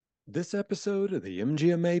This episode of the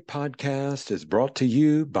MGMA podcast is brought to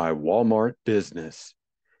you by Walmart Business.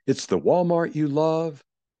 It's the Walmart you love,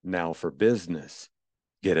 now for business.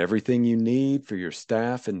 Get everything you need for your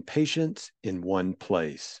staff and patients in one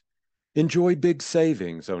place. Enjoy big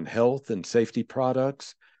savings on health and safety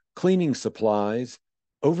products, cleaning supplies,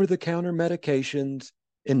 over-the-counter medications,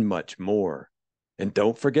 and much more. And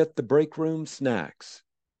don't forget the break room snacks.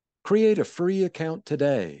 Create a free account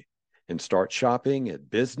today and start shopping at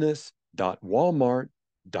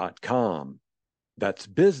business.walmart.com. That's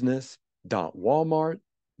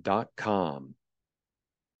business.walmart.com.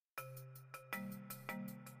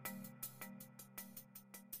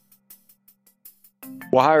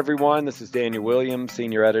 Well, hi, everyone. This is Daniel Williams,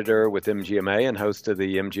 Senior Editor with MGMA and host of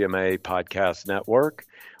the MGMA Podcast Network.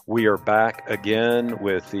 We are back again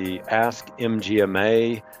with the Ask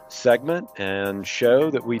MGMA segment and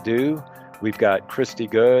show that we do. We've got Christy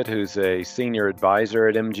Good, who's a Senior Advisor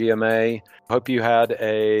at MGMA. Hope you had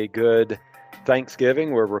a good Thanksgiving.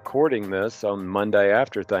 We're recording this on Monday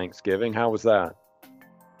after Thanksgiving. How was that?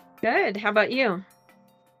 Good. How about you?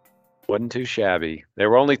 Wasn't too shabby. There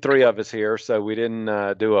were only three of us here, so we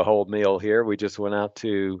didn't do a whole meal here. We just went out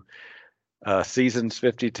to Seasons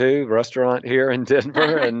 52 restaurant here in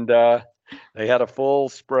Denver, and they had a full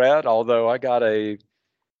spread, although I got a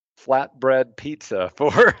flatbread pizza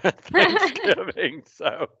for Thanksgiving.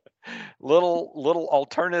 So little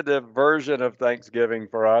alternative version of Thanksgiving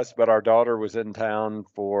for us, but our daughter was in town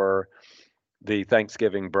for the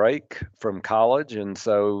Thanksgiving break from college, and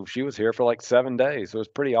so she was here for like 7 days. It was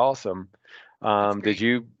pretty awesome. Did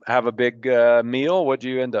you have a big meal? What did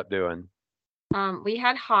you end up doing? We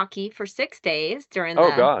had hockey for 6 days during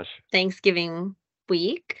Oh the gosh. Thanksgiving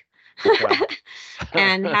week, Okay.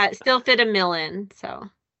 and still fit a meal in. So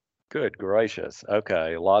Good gracious.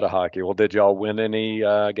 Okay, a lot of hockey. Well, did y'all win any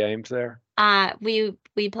games there? we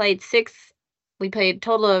played six. We played a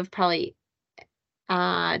total of probably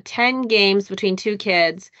 10 games between two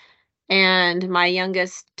kids, and my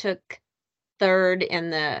youngest took third,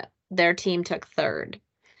 and their team took third.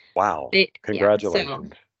 Wow. Yeah,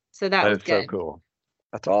 Congratulations. so that That was is so good. cool.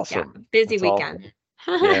 That's Yeah, awesome. busy That's awesome. weekend.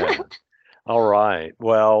 Yeah. All right.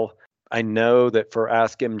 Well, I know that for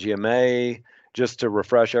Ask MGMA, just to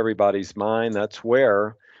refresh everybody's mind, that's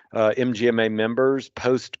where MGMA members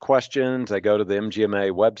post questions. They go to the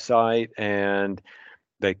MGMA website and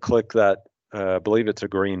they click that, I believe it's a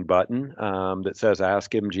green button that says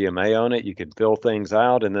Ask MGMA on it. You can fill things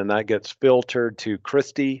out, and then that gets filtered to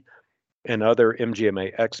Christy and other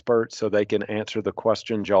MGMA experts so they can answer the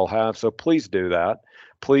questions y'all have. So please do that.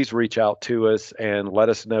 Please reach out to us and let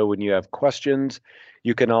us know when you have questions.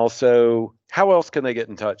 You can also, how else can they get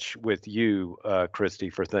in touch with you, Christy,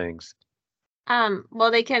 for things? Well,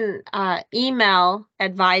 they can email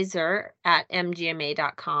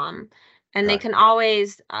advisor@mgma.com, and they Okay. can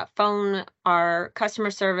always phone our customer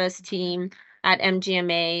service team at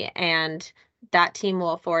MGMA, and that team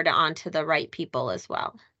will forward it on to the right people as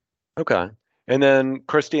well. Okay. And then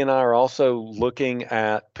Christy and I are also looking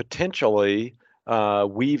at potentially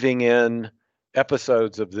weaving in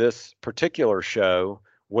episodes of this particular show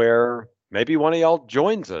where maybe one of y'all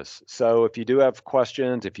joins us. So if you do have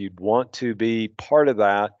questions, if you'd want to be part of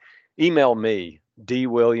that, email me,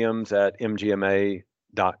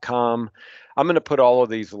 dwilliams@mgma.com. I'm going to put all of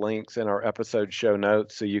these links in our episode show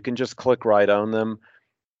notes so you can just click right on them,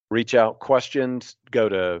 reach out questions, go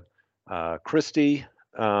to Christy.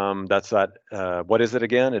 That's that. What is it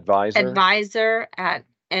again?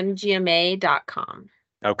 Advisor@mgma.com.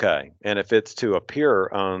 Okay. And if it's to appear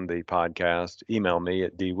on the podcast, email me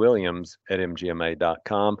at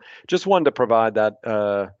dwilliams@mgma.com. Just wanted to provide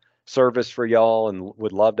that service for y'all and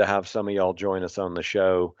would love to have some of y'all join us on the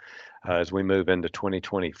show as we move into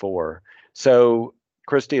 2024. So,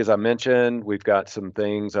 Christy, as I mentioned, we've got some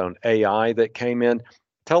things on AI that came in.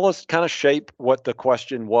 Tell us, kind of shape what the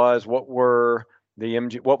question was. What was the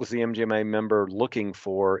MGMA member looking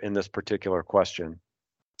for in this particular question?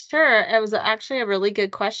 Sure, it was actually a really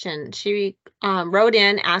good question. She wrote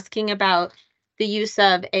in asking about the use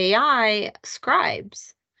of AI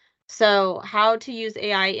scribes. So, how to use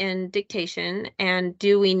AI in dictation, and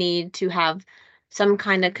do we need to have some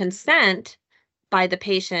kind of consent by the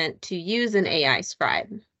patient to use an AI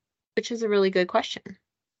scribe? Which is a really good question.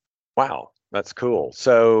 Wow, that's cool.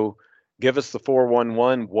 So give us the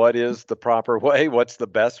 411. What is the proper way? What's the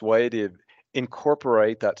best way to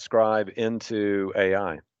incorporate that scribe into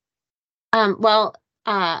AI? Well,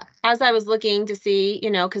 as I was looking to see,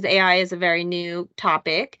 because AI is a very new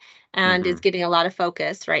topic and is getting a lot of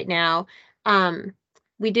focus right now,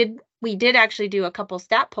 we did we did actually do a couple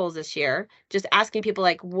stat polls this year, just asking people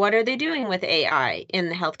like, what are they doing with AI in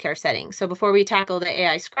the healthcare setting? So before we tackle the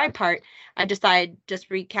AI scribe part, I decided just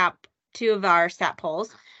recap two of our stat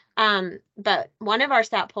polls. But one of our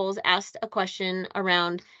stat polls asked a question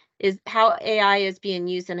around is how AI is being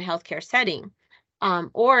used in a healthcare setting,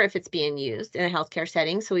 or if it's being used in a healthcare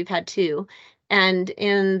setting. So we've had two. And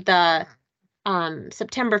in the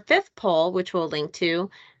September 5th poll, which we'll link to,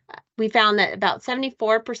 we found that about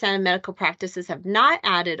 74% of medical practices have not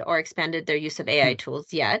added or expanded their use of AI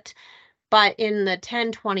tools yet. But in the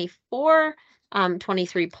 1024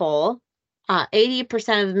 23 poll,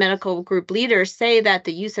 80% of medical group leaders say that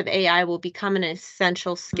the use of AI will become an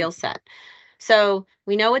essential skill set. So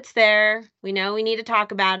we know it's there. We know we need to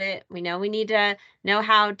talk about it. We know we need to know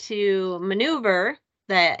how to maneuver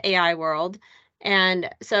the AI world. And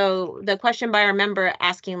so the question by our member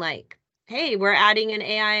asking like, hey, we're adding an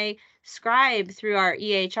AI scribe through our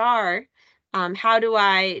EHR. How do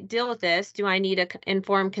I deal with this? Do I need a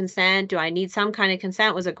informed consent? Do I need some kind of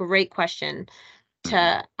consent? Was a great question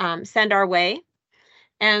to send our way.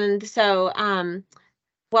 And so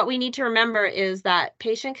what we need to remember is that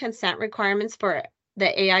patient consent requirements for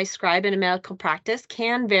the AI scribe in a medical practice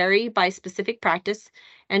can vary by specific practice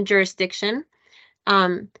and jurisdiction.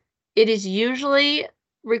 It is usually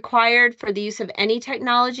required for the use of any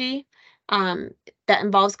technology that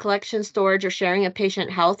involves collection, storage, or sharing of patient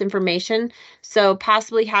health information. So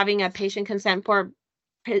possibly having a patient consent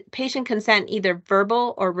either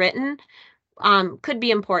verbal or written could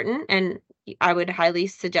be important, and I would highly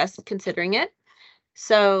suggest considering it.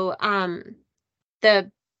 So the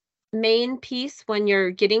main piece when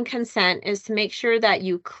you're getting consent is to make sure that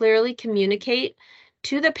you clearly communicate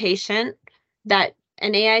to the patient that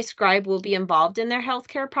an AI scribe will be involved in their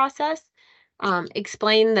healthcare process,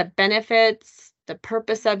 explain the benefits, the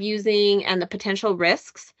purpose of using, and the potential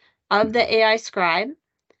risks of the AI scribe,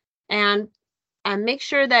 and make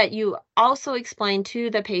sure that you also explain to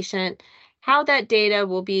the patient how that data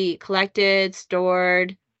will be collected,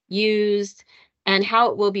 stored, used, and how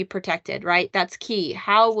it will be protected, right? That's key.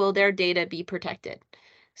 How will their data be protected?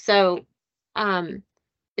 So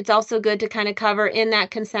it's also good to kind of cover in that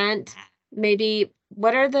consent, maybe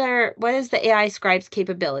what is the AI scribe's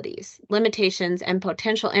capabilities, limitations, and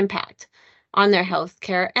potential impact on their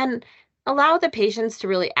healthcare, and allow the patients to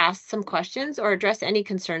really ask some questions or address any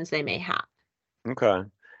concerns they may have. Okay.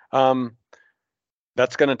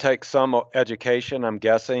 That's going to take some education, I'm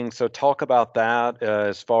guessing. So talk about that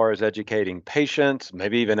as far as educating patients,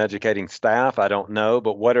 maybe even educating staff. I don't know,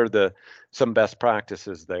 but what are some best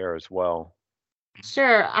practices there as well?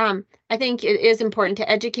 Sure. I think it is important to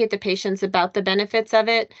educate the patients about the benefits of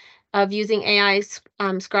it, of using AI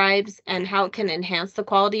scribes and how it can enhance the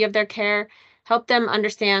quality of their care. Help them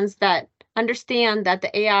understand that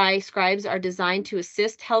the AI scribes are designed to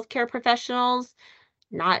assist healthcare professionals,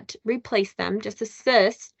 not replace them, just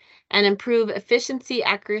assist and improve efficiency,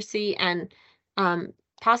 accuracy, and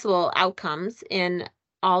possible outcomes in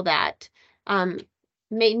all that.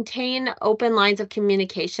 Maintain open lines of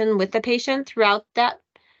communication with the patient throughout that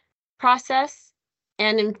process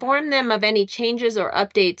and inform them of any changes or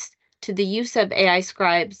updates to the use of AI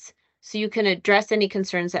scribes so you can address any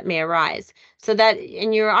concerns that may arise. So that,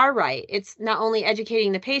 and you are right, it's not only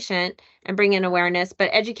educating the patient and bringing awareness, but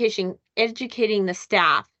educating the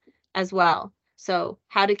staff as well. So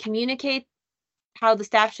how to communicate, how the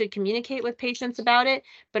staff should communicate with patients about it,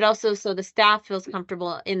 but also so the staff feels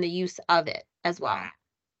comfortable in the use of it as well.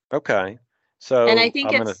 Okay. And I So think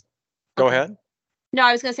I'm going to it's go okay. ahead. No,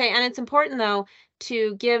 I was going to say, and it's important though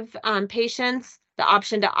to give patients the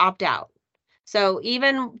option to opt out. So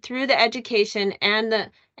even through the education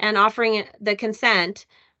and offering the consent,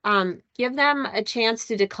 give them a chance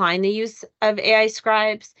to decline the use of AI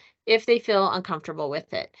scribes if they feel uncomfortable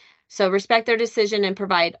with it. So respect their decision and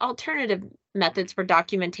provide alternative methods for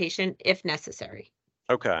documentation if necessary.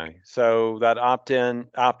 Okay. So that opt-in,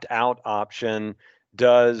 opt-out option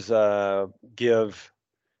does give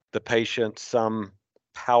the patient some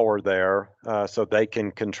power there so they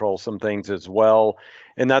can control some things as well.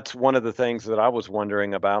 And that's one of the things that I was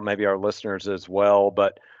wondering about, maybe our listeners as well.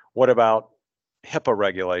 But what about HIPAA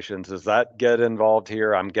regulations? Does that get involved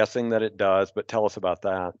here? I'm guessing that it does, but tell us about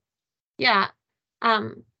that. Yeah.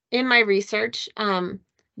 In my research, I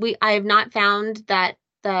have not found that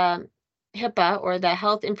the HIPAA, or the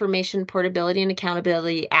Health Information Portability and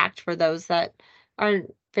Accountability Act, for those that are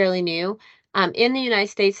fairly new, in the United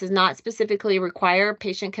States does not specifically require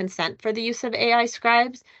patient consent for the use of AI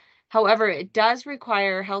scribes. However, it does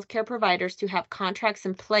require healthcare providers to have contracts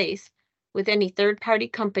in place with any third-party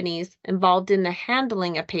companies involved in the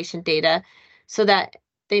handling of patient data so that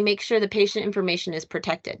they make sure the patient information is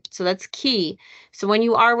protected. So that's key. So when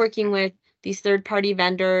you are working with these third-party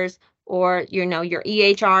vendors or your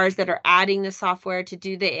EHRs that are adding the software to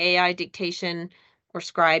do the AI dictation or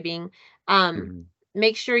scribing, Mhm.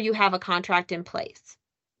 make sure you have a contract in place.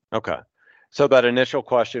 Okay. So that initial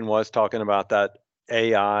question was talking about that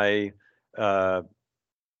AI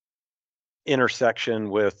intersection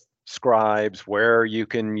with scribes, where you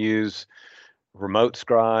can use remote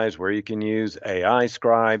scribes, where you can use AI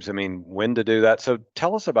scribes. I mean, when to do that. So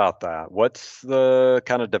tell us about that. What's the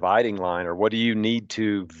kind of dividing line, or what do you need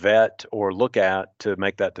to vet or look at to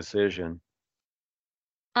make that decision?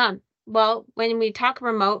 Well, when we talk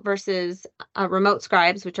remote versus remote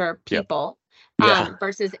scribes, which are Yep. people, Yeah.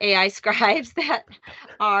 versus AI scribes that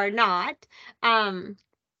are not, um,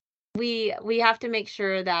 we have to make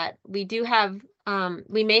sure that we do have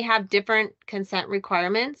we may have different consent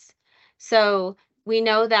requirements. So we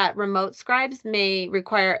know that remote scribes may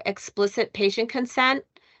require explicit patient consent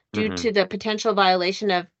due Hmm. to the potential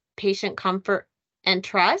violation of patient comfort and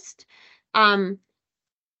trust, um,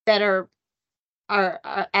 that are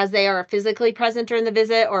as they are physically present during the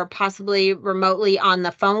visit or possibly remotely on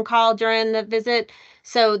the phone call during the visit.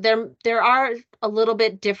 So there are a little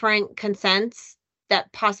bit different consents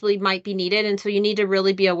that possibly might be needed, and so you need to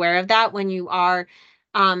really be aware of that when you are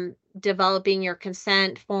developing your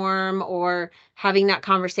consent form or having that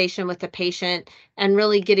conversation with the patient and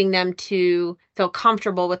really getting them to feel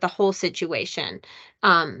comfortable with the whole situation,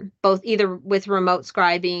 both either with remote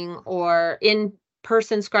scribing or in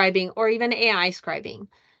person scribing or even AI scribing.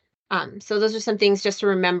 So those are some things just to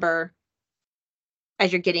remember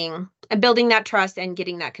as you're getting and building that trust and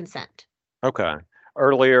getting that consent. Okay.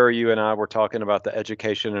 Earlier, you and I were talking about the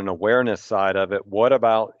education and awareness side of it. What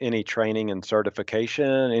about any training and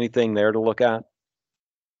certification? Anything there to look at?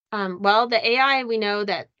 Well, the AI, we know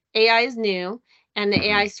that AI is new and the Hmm.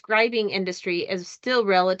 AI scribing industry is still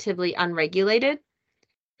relatively unregulated,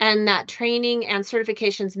 and that training and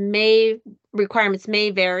certifications may requirements may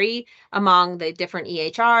vary among the different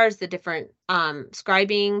EHRs, the different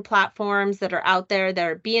scribing platforms that are out there that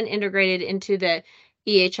are being integrated into the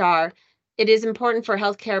EHR. It is important for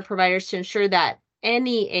healthcare providers to ensure that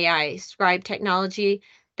any AI scribe technology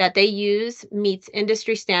that they use meets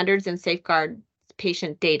industry standards and safeguards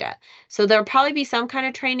patient data. So there'll probably be some kind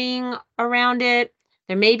of training around it.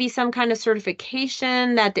 There may be some kind of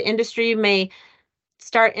certification that the industry may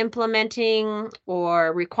start implementing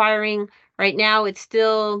or requiring. Right now, it's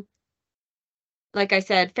still, like I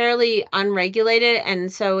said, fairly unregulated.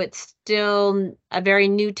 And so it's still a very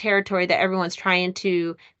new territory that everyone's trying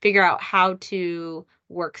to figure out how to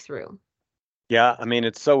work through. Yeah, I mean,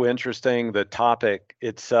 it's so interesting. The topic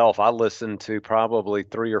itself, I listened to probably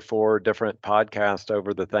 3 or 4 different podcasts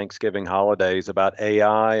over the Thanksgiving holidays about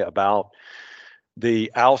AI, about the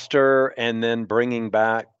ouster, and then bringing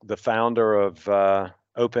back the founder of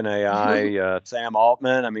OpenAI, Sam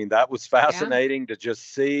Altman. I mean, that was Yeah. fascinating to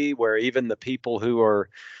just see where even the people who are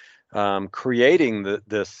creating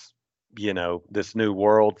this new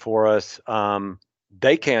world for us,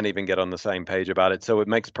 they can't even get on the same page about it. So it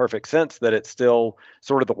makes perfect sense that it's still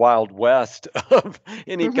sort of the wild west of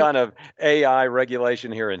any kind of AI regulation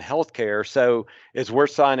here in healthcare. So as we're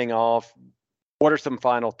signing off, what are some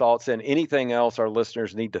final thoughts and anything else our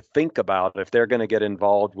listeners need to think about if they're going to get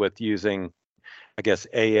involved with using, I guess,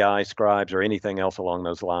 AI scribes or anything else along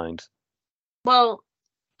those lines? Well,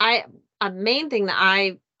 I a main thing that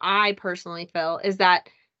I personally feel is that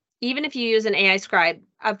even if you use an AI scribe,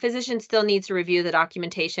 a physician still needs to review the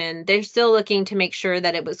documentation. They're still looking to make sure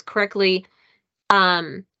that it was correctly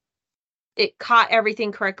um it caught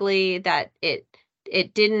everything correctly, that it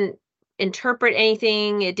didn't interpret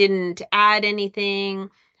anything, it didn't add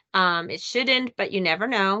anything. It shouldn't, but you never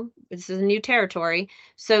know. This is a new territory.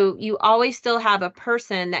 So you always still have a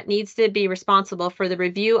person that needs to be responsible for the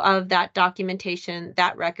review of that documentation,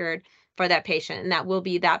 that record for that patient, and that will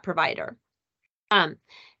be that provider. Um,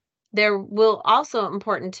 there will also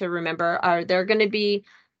important to remember are there going to be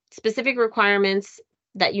specific requirements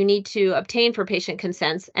that you need to obtain for patient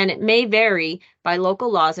consents, and it may vary by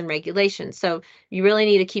local laws and regulations. So you really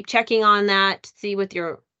need to keep checking on that to see with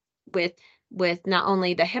with not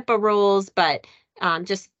only the HIPAA rules, but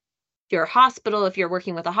just your hospital, if you're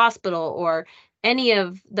working with a hospital or any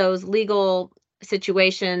of those legal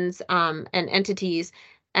situations and entities.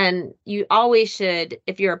 And you always should,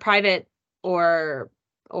 if you're a private or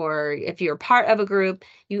if you're part of a group,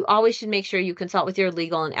 you always should make sure you consult with your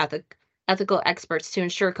legal and ethical experts to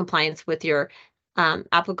ensure compliance with your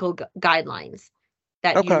applicable guidelines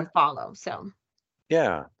that Okay. you follow. So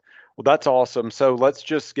Yeah. Well, that's awesome. So let's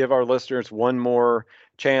just give our listeners one more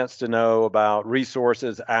chance to know about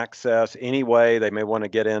resources, access, any way they may want to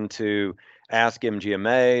get into Ask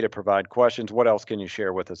MGMA to provide questions. What else can you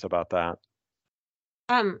share with us about that?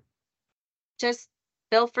 Just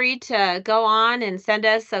feel free to go on and send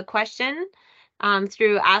us a question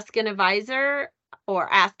through Ask an Advisor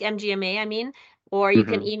or Ask MGMA, I mean, or you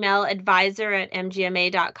can email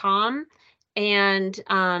advisor@mgma.com. And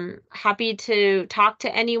happy to talk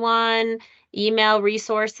to anyone, email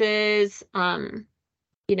resources,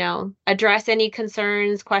 address any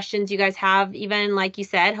concerns, questions you guys have. Even like you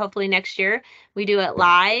said, hopefully next year we do it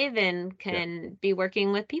live and can be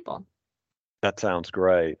working with people. That sounds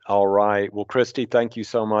great. All right. Well, Christy, thank you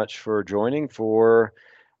so much for joining for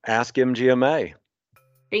Ask MGMA.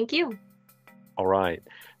 Thank you. All right.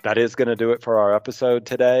 That is going to do it for our episode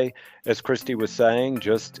today. As Christy was saying,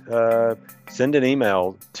 just send an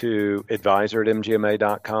email to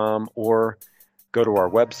advisor@mgma.com or go to our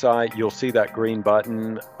website. You'll see that green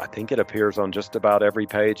button. I think it appears on just about every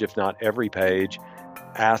page, if not every page.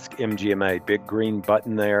 Ask MGMA, big green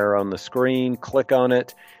button there on the screen. Click on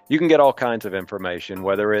it. You can get all kinds of information,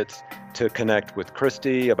 whether it's to connect with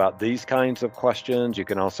Christy about these kinds of questions. You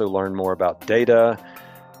can also learn more about data,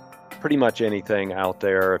 pretty much anything out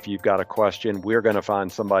there. If you've got a question, we're going to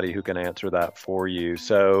find somebody who can answer that for you.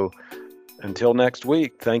 So until next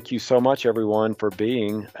week, thank you so much, everyone, for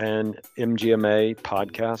being an MGMA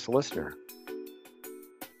podcast listener.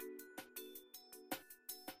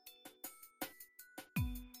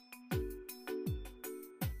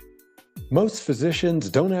 Most physicians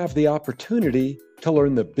don't have the opportunity to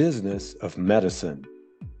learn the business of medicine.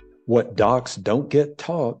 What docs don't get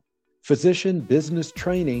taught, Physician Business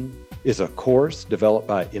Training, is a course developed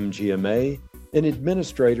by MGMA and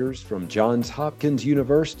administrators from Johns Hopkins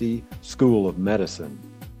University School of Medicine.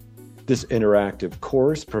 This interactive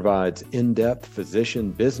course provides in-depth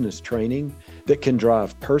physician business training that can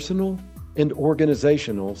drive personal and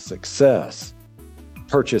organizational success.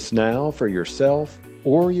 Purchase now for yourself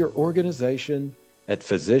or your organization at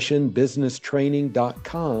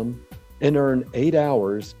physicianbusinesstraining.com and earn 8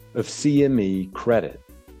 hours of CME credit.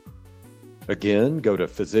 Again, go to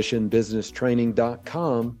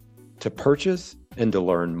physicianbusinesstraining.com to purchase and to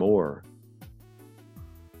learn more.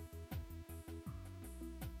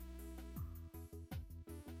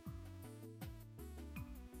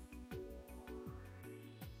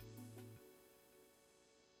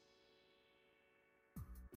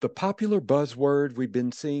 The popular buzzword we've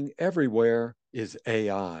been seeing everywhere is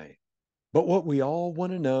AI. But what we all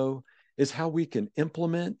want to know is how we can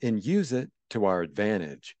implement and use it to our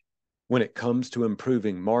advantage. When it comes to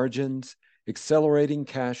improving margins, accelerating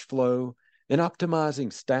cash flow, and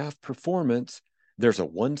optimizing staff performance, there's a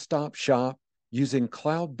one-stop shop using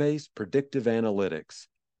cloud-based predictive analytics.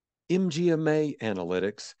 MGMA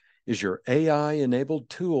Analytics is your AI-enabled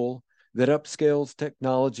tool that upscales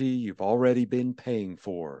technology you've already been paying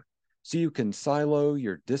for, so you can silo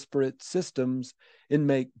your disparate systems and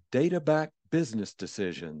make data-backed business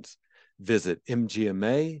decisions. Visit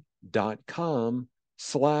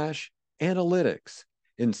mgma.com/analytics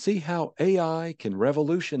and see how AI can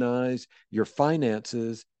revolutionize your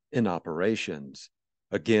finances and operations.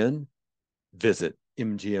 Again, visit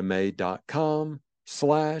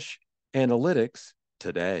mgma.com/analytics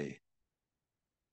today.